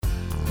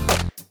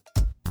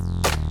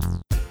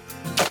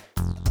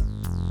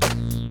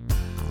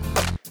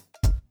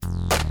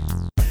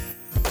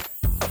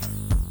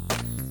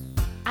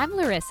I'm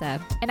Larissa,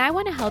 and I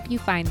want to help you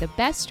find the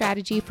best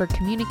strategy for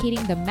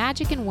communicating the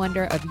magic and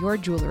wonder of your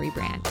jewelry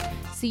brand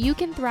so you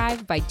can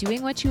thrive by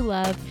doing what you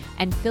love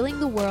and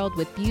filling the world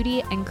with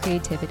beauty and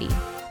creativity.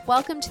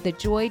 Welcome to the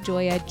Joy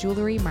Joya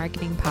Jewelry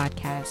Marketing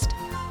Podcast.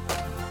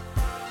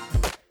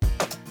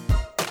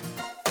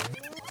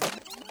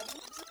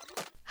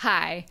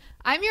 Hi,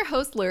 I'm your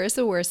host,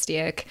 Larissa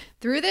Wurstiak.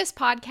 Through this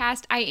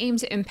podcast, I aim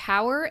to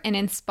empower and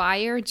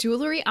inspire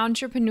jewelry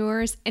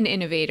entrepreneurs and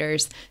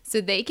innovators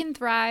so they can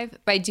thrive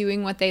by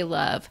doing what they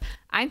love.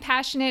 I'm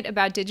passionate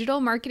about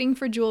digital marketing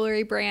for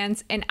jewelry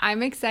brands, and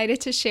I'm excited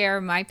to share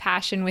my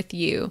passion with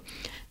you.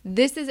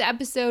 This is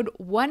episode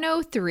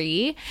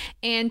 103,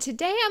 and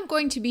today I'm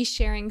going to be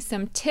sharing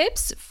some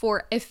tips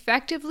for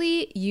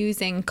effectively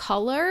using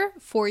color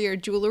for your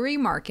jewelry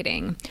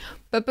marketing.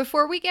 But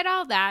before we get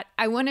all that,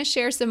 I want to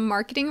share some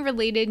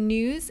marketing-related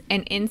news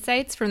and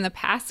insights from the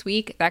past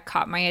week that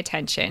caught my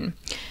attention.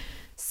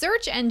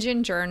 Search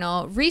Engine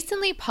Journal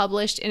recently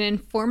published an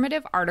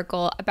informative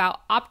article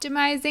about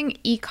optimizing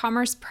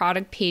e-commerce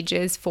product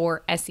pages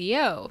for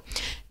SEO.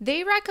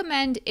 They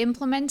recommend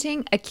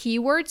implementing a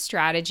keyword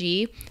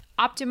strategy,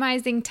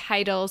 optimizing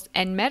titles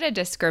and meta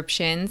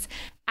descriptions,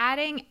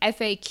 adding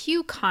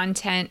FAQ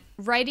content,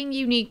 writing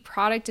unique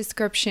product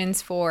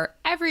descriptions for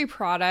every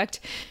product,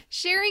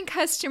 sharing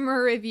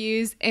customer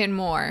reviews, and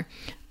more.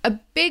 A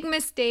big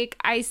mistake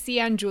I see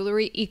on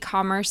jewelry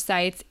e-commerce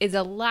sites is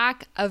a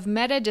lack of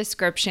meta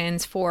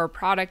descriptions for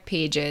product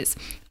pages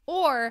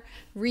or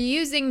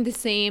reusing the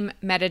same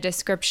meta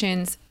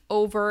descriptions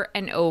over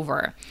and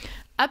over.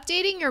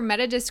 Updating your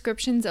meta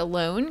descriptions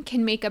alone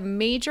can make a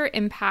major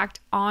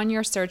impact on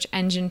your search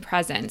engine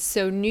presence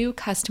so new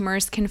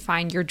customers can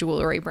find your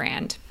jewelry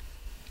brand.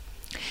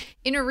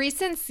 In a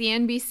recent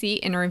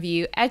CNBC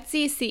interview,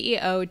 Etsy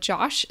CEO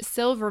Josh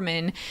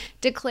Silverman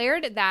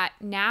declared that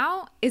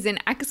now is an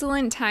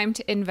excellent time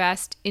to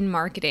invest in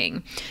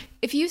marketing.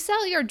 If you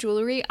sell your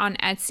jewelry on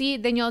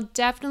Etsy, then you'll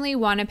definitely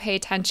want to pay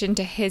attention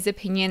to his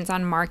opinions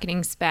on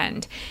marketing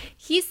spend.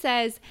 He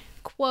says,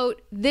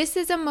 quote, "This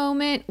is a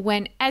moment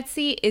when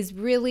Etsy is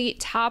really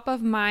top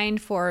of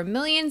mind for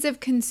millions of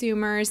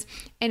consumers,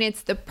 and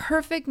it's the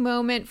perfect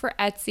moment for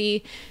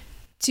Etsy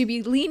to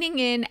be leaning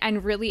in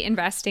and really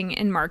investing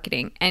in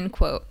marketing," end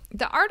quote.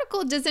 The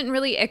article doesn't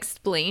really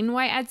explain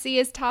why Etsy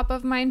is top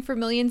of mind for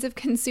millions of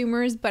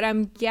consumers, but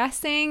I'm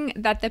guessing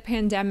that the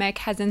pandemic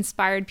has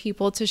inspired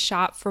people to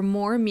shop for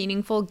more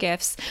meaningful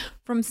gifts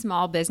from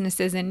small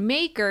businesses and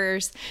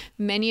makers,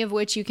 many of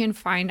which you can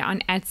find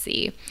on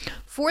Etsy.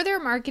 For their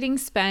marketing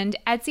spend,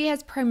 Etsy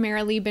has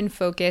primarily been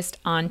focused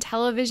on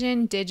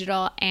television,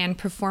 digital, and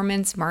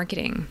performance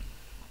marketing.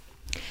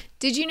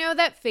 Did you know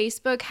that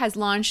Facebook has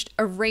launched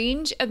a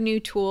range of new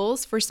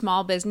tools for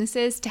small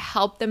businesses to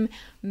help them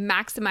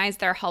maximize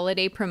their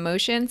holiday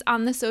promotions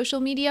on the social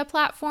media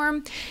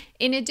platform?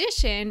 In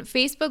addition,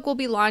 Facebook will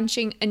be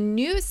launching a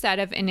new set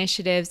of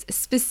initiatives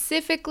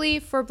specifically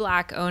for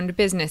Black-owned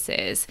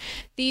businesses.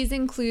 These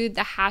include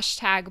the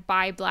hashtag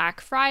Buy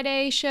Black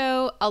Friday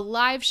show, a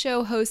live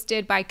show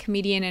hosted by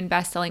comedian and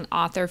bestselling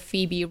author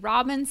Phoebe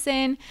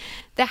Robinson,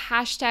 the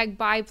hashtag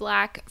Buy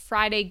Black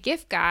Friday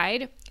gift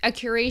guide, a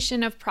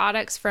curation of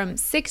products from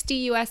 60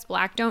 U.S.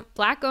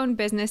 Black-owned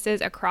businesses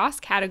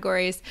across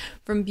categories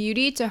from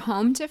beauty to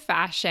home to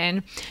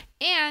fashion,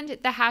 and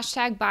the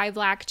hashtag Buy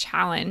Black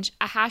Challenge,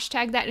 a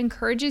hashtag that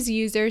encourages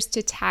users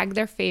to tag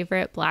their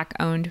favorite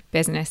Black-owned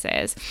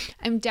businesses.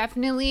 I'm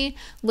definitely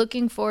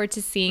looking forward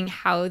to seeing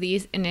how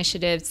these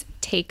initiatives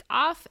take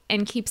off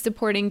and keep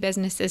supporting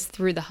businesses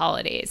through the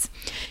holidays.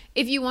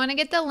 If you want to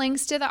get the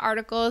links to the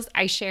articles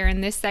I share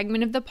in this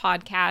segment of the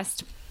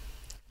podcast,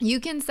 you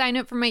can sign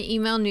up for my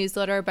email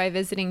newsletter by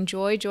visiting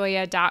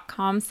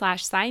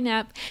joyjoya.com/sign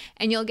up,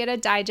 and you'll get a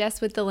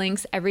digest with the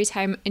links every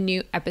time a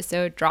new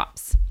episode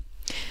drops.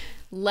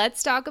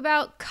 Let's talk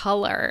about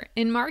color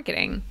in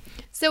marketing.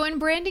 So in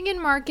branding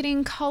and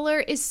marketing,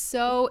 color is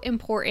so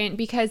important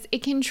because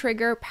it can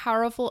trigger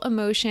powerful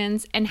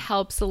emotions and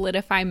help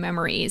solidify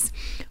memories.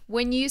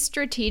 When used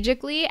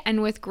strategically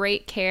and with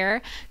great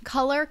care,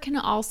 color can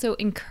also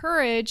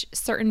encourage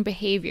certain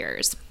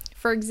behaviors.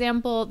 For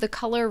example, the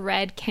color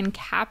red can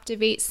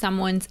captivate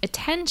someone's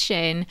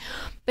attention,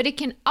 but it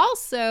can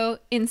also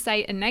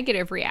incite a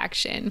negative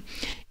reaction.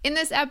 In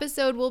this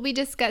episode, we'll be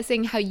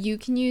discussing how you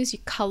can use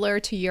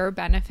color to your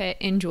benefit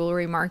in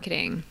jewelry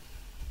marketing.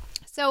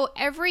 So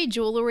every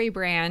jewelry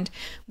brand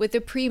with a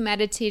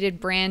premeditated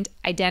brand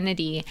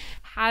identity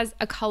has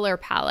a color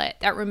palette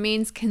that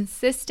remains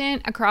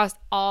consistent across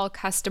all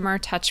customer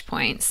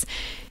touchpoints.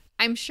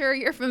 I'm sure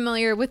you're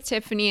familiar with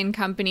Tiffany &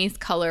 Company's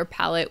color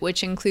palette,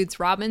 which includes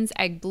Robin's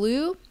Egg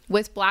Blue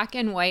with black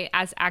and white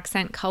as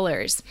accent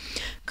colors.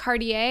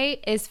 Cartier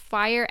is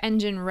Fire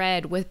Engine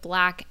Red with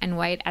black and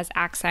white as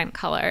accent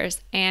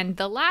colors. And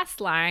the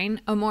last line,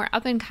 a more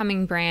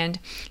up-and-coming brand,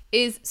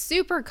 is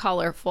super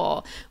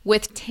colorful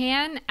with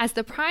tan as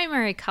the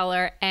primary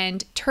color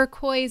and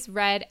turquoise,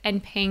 red,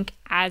 and pink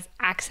as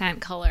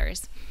accent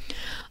colors.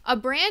 A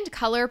brand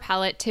color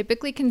palette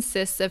typically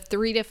consists of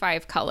 3 to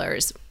 5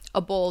 colors.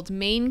 a bold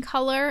main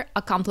color,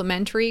 a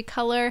complementary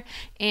color,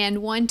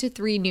 and 1 to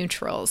 3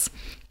 neutrals.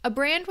 A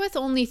brand with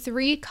only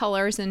 3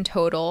 colors in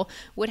total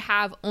would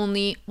have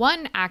only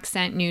 1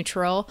 accent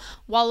neutral,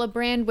 while a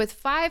brand with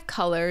 5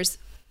 colors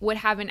would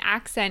have an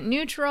accent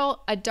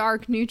neutral, a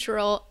dark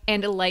neutral,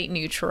 and a light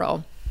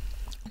neutral.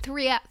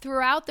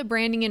 Throughout the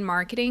branding and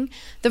marketing,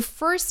 the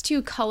first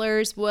 2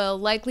 colors will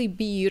likely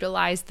be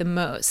utilized the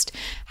most.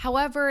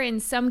 However, in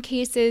some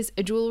cases,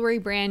 a jewelry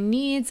brand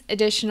needs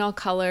additional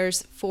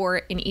colors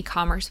for an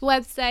e-commerce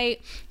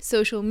website,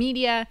 social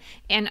media,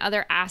 and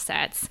other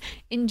assets.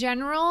 In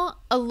general,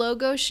 a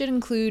logo should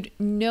include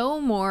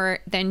no more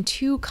than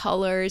 2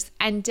 colors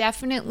and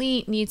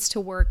definitely needs to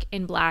work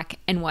in black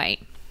and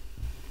white.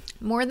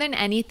 More than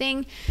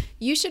anything,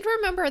 you should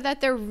remember that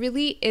there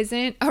really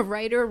isn't a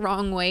right or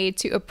wrong way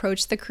to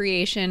approach the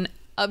creation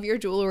of your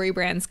jewelry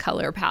brand's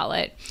color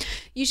palette.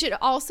 You should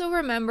also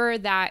remember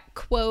that,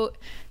 quote,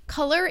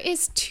 color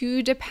is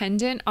too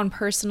dependent on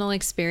personal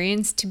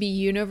experience to be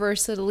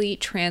universally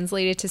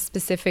translated to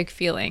specific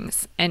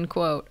feelings, end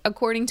quote,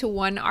 according to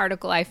one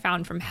article I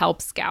found from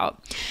Help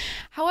Scout.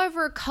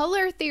 However,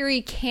 color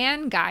theory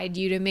can guide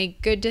you to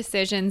make good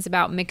decisions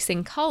about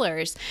mixing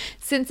colors,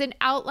 since it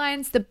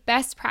outlines the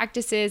best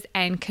practices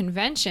and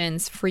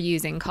conventions for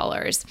using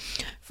colors.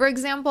 For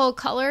example,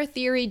 color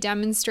theory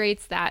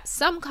demonstrates that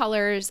some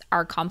colors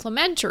are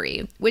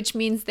complementary, which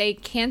means they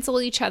cancel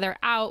each other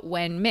out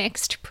when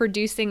mixed,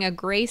 producing a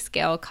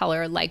grayscale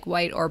color like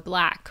white or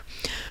black.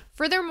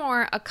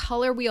 Furthermore, a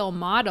color wheel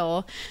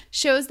model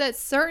shows that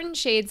certain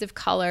shades of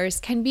colors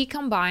can be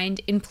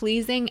combined in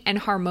pleasing and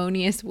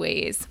harmonious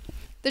ways.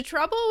 The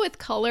trouble with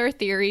color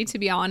theory, to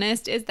be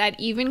honest, is that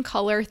even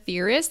color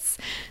theorists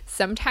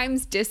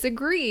sometimes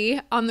disagree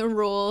on the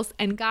rules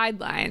and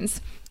guidelines.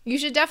 You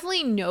should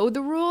definitely know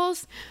the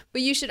rules,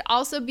 but you should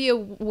also be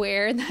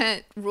aware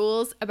that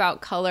rules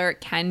about color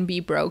can be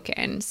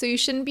broken. So you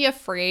shouldn't be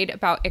afraid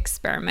about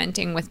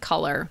experimenting with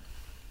color.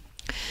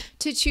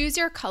 To choose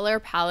your color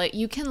palette,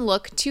 you can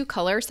look to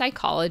color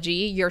psychology,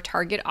 your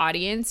target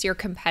audience, your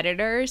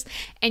competitors,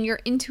 and your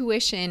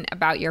intuition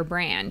about your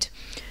brand.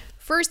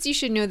 First, you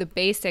should know the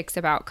basics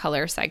about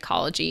color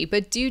psychology,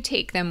 but do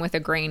take them with a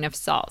grain of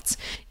salt.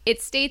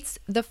 It states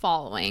the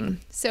following.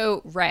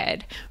 So,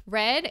 red.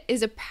 Red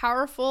is a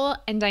powerful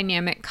and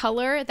dynamic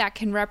color that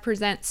can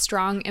represent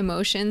strong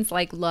emotions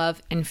like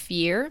love and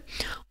fear.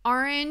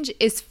 Orange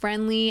is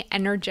friendly,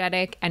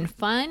 energetic, and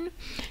fun.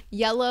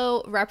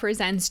 Yellow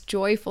represents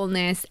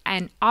joyfulness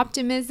and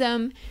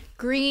optimism.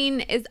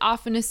 Green is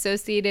often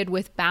associated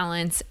with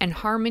balance and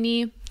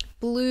harmony.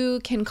 Blue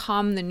can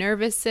calm the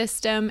nervous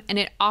system, and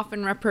it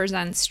often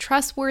represents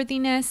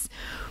trustworthiness.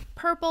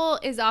 Purple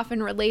is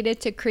often related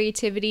to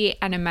creativity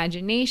and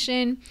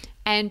imagination,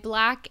 and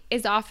black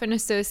is often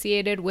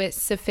associated with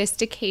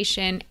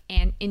sophistication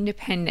and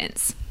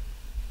independence.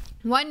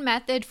 One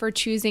method for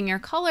choosing your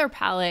color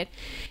palette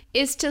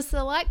is to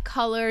select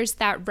colors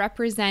that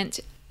represent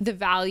the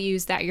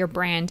values that your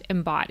brand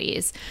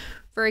embodies.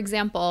 For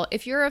example,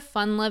 if you're a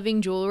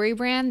fun-loving jewelry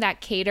brand that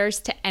caters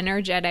to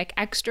energetic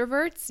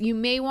extroverts, you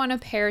may want to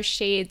pair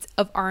shades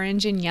of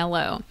orange and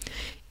yellow.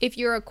 If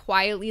you're a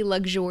quietly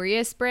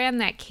luxurious brand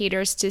that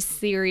caters to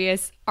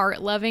serious,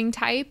 art-loving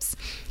types,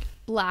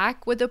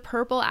 black with a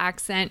purple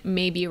accent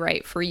may be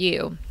right for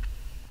you.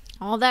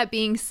 All that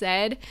being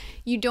said,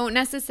 you don't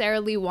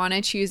necessarily want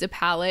to choose a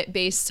palette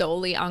based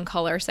solely on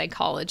color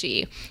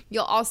psychology.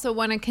 You'll also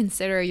want to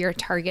consider your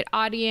target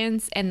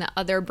audience and the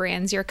other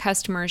brands your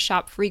customers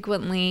shop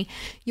frequently.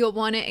 You'll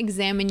want to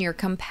examine your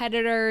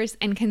competitors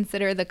and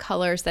consider the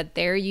colors that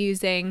they're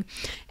using.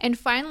 And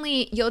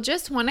finally, you'll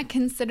just want to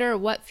consider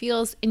what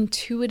feels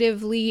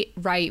intuitively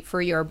right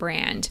for your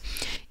brand.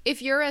 If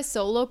you're a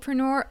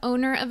solopreneur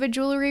owner of a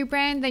jewelry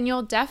brand, then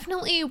you'll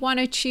definitely want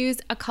to choose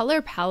a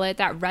color palette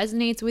that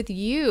resonates with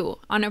you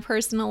on a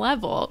personal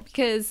level,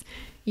 because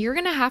you're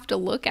going to have to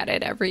look at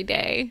it every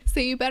day, so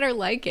you better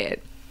like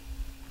it.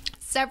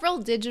 Several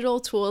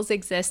digital tools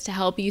exist to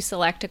help you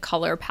select a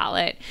color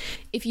palette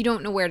if you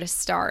don't know where to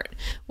start.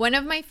 One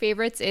of my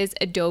favorites is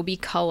Adobe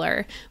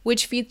Color,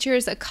 which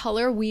features a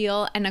color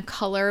wheel and a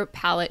color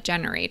palette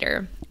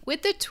generator.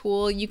 With the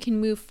tool, you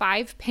can move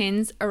 5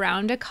 pins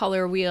around a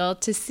color wheel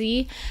to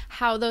see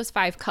how those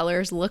 5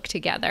 colors look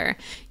together.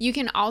 You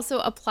can also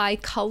apply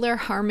color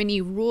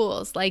harmony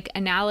rules like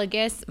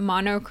analogous,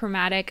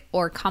 monochromatic,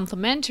 or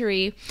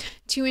complementary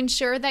to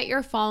ensure that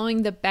you're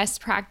following the best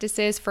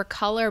practices for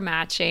color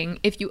matching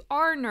if you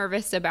are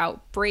nervous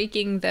about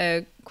breaking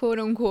the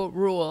quote-unquote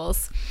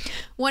rules.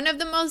 One of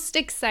the most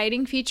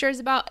exciting features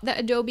about the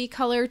Adobe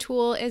Color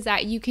tool is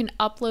that you can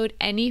upload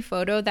any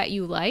photo that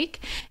you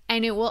like,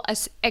 and it will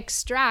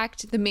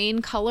extract the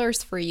main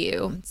colors for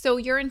you. So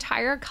your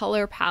entire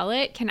color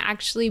palette can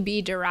actually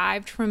be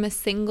derived from a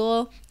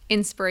single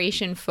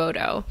inspiration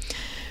photo.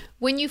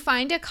 When you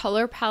find a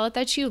color palette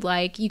that you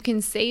like, you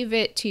can save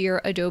it to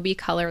your Adobe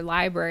Color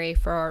library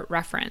for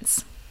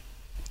reference.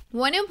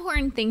 One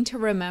important thing to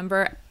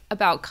remember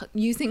about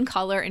using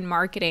color in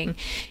marketing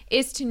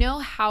is to know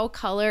how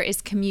color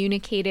is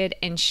communicated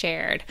and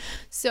shared.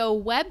 So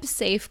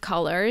web-safe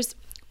colors,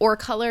 or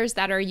colors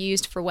that are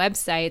used for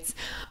websites,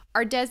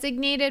 are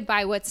designated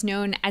by what's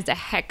known as a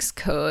hex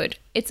code.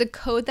 It's a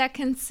code that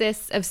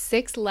consists of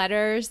 6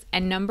 letters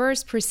and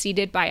numbers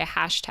preceded by a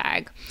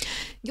hashtag.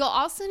 You'll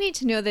also need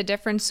to know the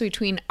difference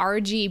between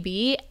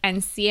RGB and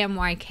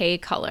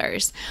CMYK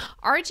colors.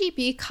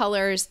 RGB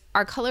colors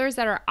are colors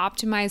that are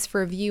optimized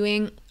for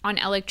viewing on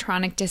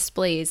electronic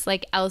displays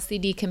like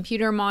LCD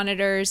computer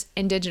monitors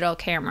and digital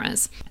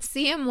cameras.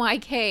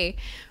 CMYK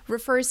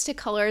refers to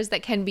colors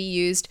that can be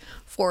used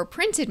for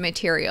printed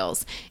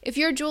materials. If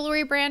your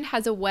jewelry brand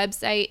has a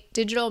website,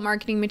 digital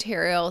marketing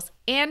materials,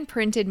 and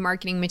printed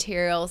marketing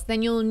materials,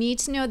 then you'll need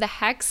to know the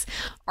hex,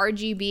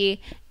 RGB,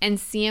 and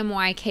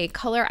CMYK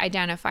color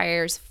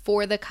identifiers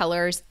for the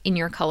colors in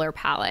your color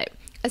palette.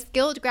 A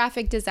skilled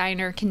graphic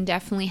designer can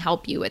definitely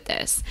help you with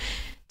this.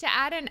 To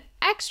add an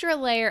extra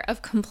layer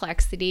of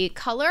complexity,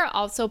 color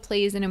also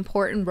plays an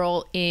important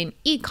role in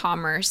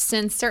e-commerce,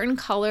 since certain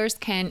colors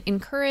can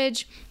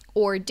encourage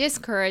or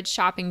discourage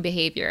shopping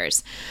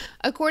behaviors.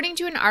 According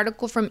to an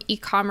article from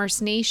E-Commerce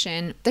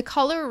Nation, the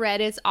color red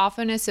is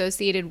often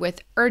associated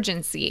with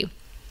urgency.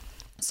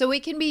 So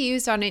it can be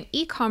used on an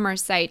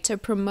e-commerce site to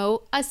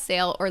promote a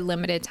sale or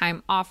limited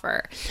time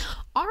offer.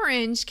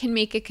 Orange can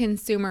make a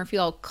consumer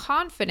feel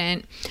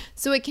confident,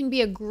 so it can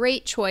be a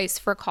great choice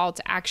for call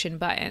to action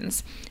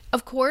buttons.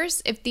 Of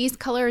course, if these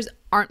colors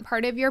aren't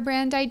part of your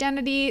brand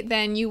identity,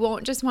 then you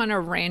won't just want to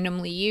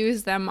randomly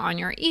use them on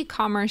your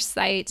e-commerce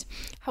site.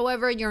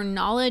 However, your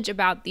knowledge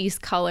about these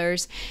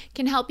colors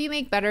can help you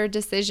make better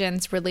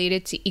decisions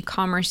related to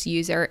e-commerce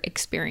user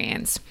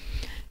experience.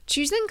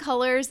 Choosing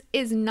colors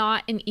is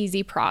not an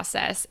easy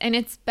process, and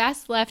it's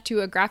best left to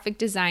a graphic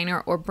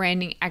designer or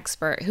branding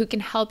expert who can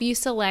help you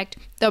select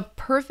the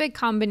perfect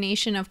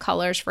combination of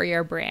colors for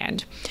your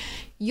brand.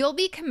 You'll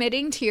be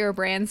committing to your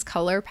brand's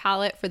color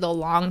palette for the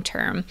long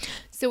term,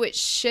 so it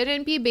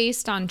shouldn't be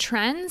based on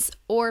trends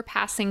or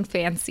passing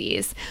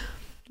fancies.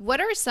 What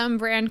are some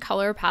brand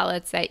color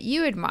palettes that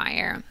you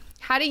admire?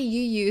 How do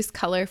you use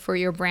color for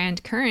your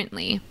brand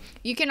currently?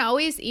 You can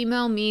always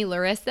email me,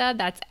 Larissa,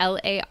 that's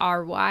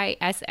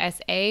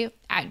LARYSSA,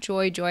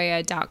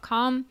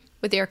 @joyjoya.com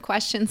with your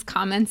questions,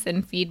 comments,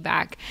 and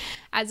feedback.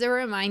 As a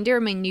reminder,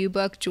 my new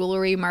book,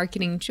 Jewelry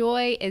Marketing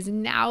Joy, is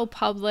now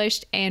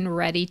published and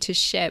ready to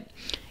ship.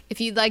 If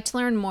you'd like to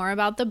learn more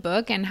about the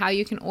book and how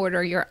you can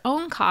order your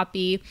own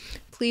copy,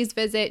 please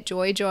visit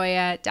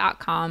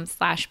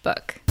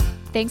joyjoya.com/book.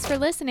 Thanks for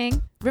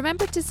listening.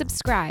 Remember to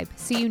subscribe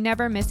so you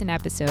never miss an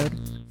episode.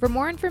 For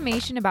more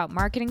information about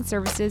marketing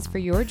services for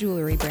your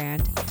jewelry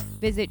brand,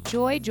 visit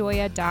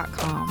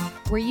joyjoya.com,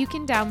 where you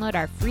can download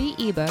our free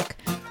ebook,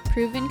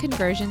 Proven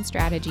Conversion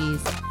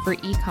Strategies for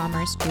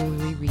E-commerce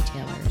Jewelry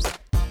Retailers.